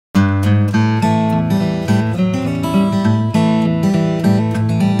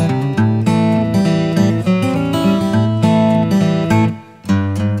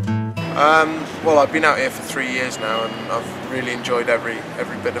I've been out here for 3 years now, and I've really enjoyed every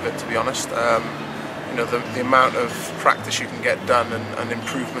bit of it, to be honest. You know, the amount of practice you can get done and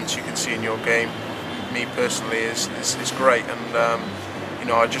improvements you can see in your game, me personally, is great. And you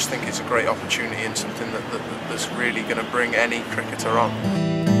know, I just think it's a great opportunity and something that's really going to bring any cricketer on.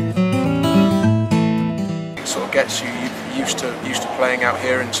 It sort of gets you used to playing out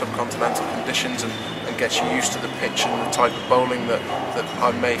here in subcontinental conditions, and gets you used to the pitch and the type of bowling that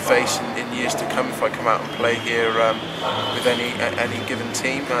I may face in years to come if I come out and play here with any given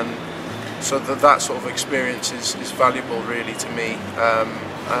team. And so that sort of experience is valuable really to me.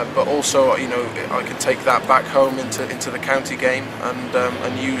 But also, you know, I can take that back home into the county game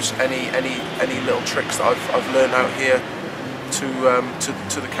and use any little tricks that I've learned out here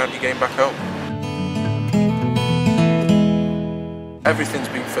to the county game back home. Everything's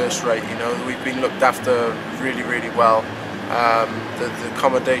been first rate, you know. We've been looked after really well. The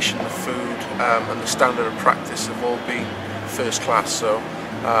accommodation, the food, and the standard of practice have all been first class. So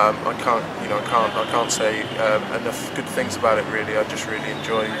I can't say enough good things about it really. I just really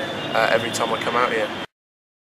enjoy every time I come out here.